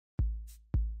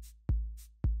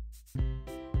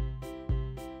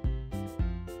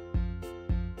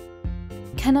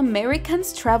Can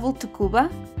Americans travel to Cuba?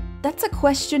 That's a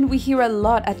question we hear a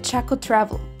lot at CHACO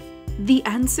Travel. The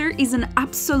answer is an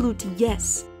absolute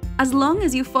yes, as long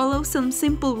as you follow some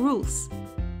simple rules.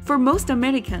 For most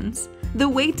Americans, the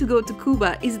way to go to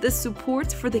Cuba is the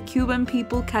Support for the Cuban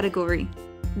People category.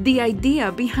 The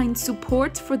idea behind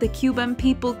Support for the Cuban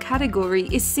People category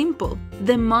is simple.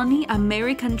 The money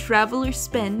American travelers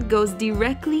spend goes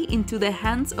directly into the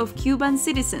hands of Cuban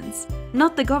citizens,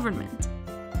 not the government.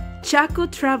 CHACO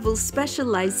Travel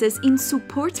specializes in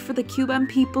Support for the Cuban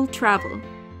People travel.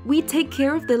 We take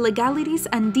care of the legalities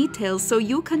and details so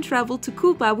you can travel to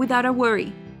Cuba without a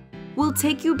worry. We'll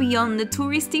take you beyond the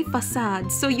touristy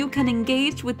facade so you can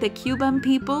engage with the Cuban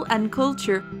people and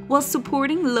culture while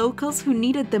supporting locals who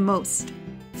need it the most.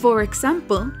 For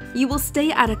example, you will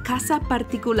stay at a casa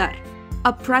particular,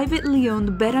 a privately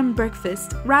owned bed and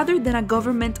breakfast rather than a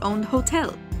government-owned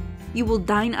hotel. You will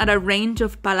dine at a range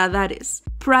of paladares,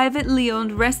 privately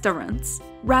owned restaurants,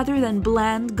 rather than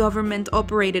bland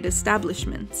government-operated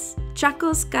establishments.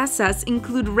 CHACO's casas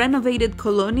include renovated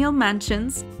colonial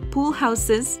mansions, pool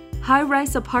houses,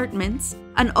 high-rise apartments,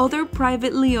 and other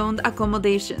privately owned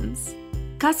accommodations.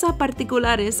 Casa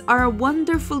particulares are a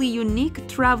wonderfully unique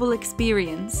travel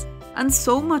experience, and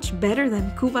so much better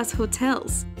than Cuba's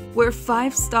hotels, where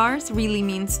 5 stars really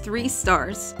means 3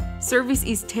 stars, service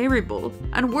is terrible,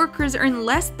 and workers earn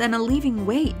less than a living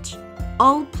wage.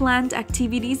 All planned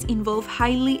activities involve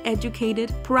highly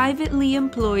educated, privately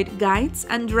employed guides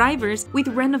and drivers with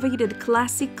renovated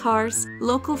classic cars,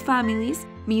 local families,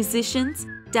 musicians,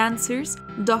 dancers,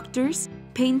 doctors,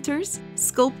 painters,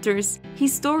 sculptors,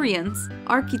 historians,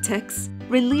 architects,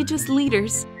 religious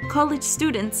leaders, college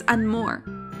students, and more.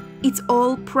 It's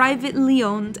all privately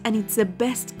owned and it's the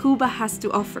best Cuba has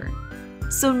to offer.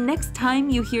 So next time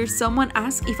you hear someone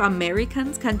ask if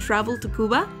Americans can travel to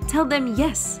Cuba, tell them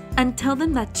yes, and tell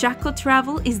them that CHACO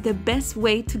Travel is the best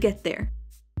way to get there.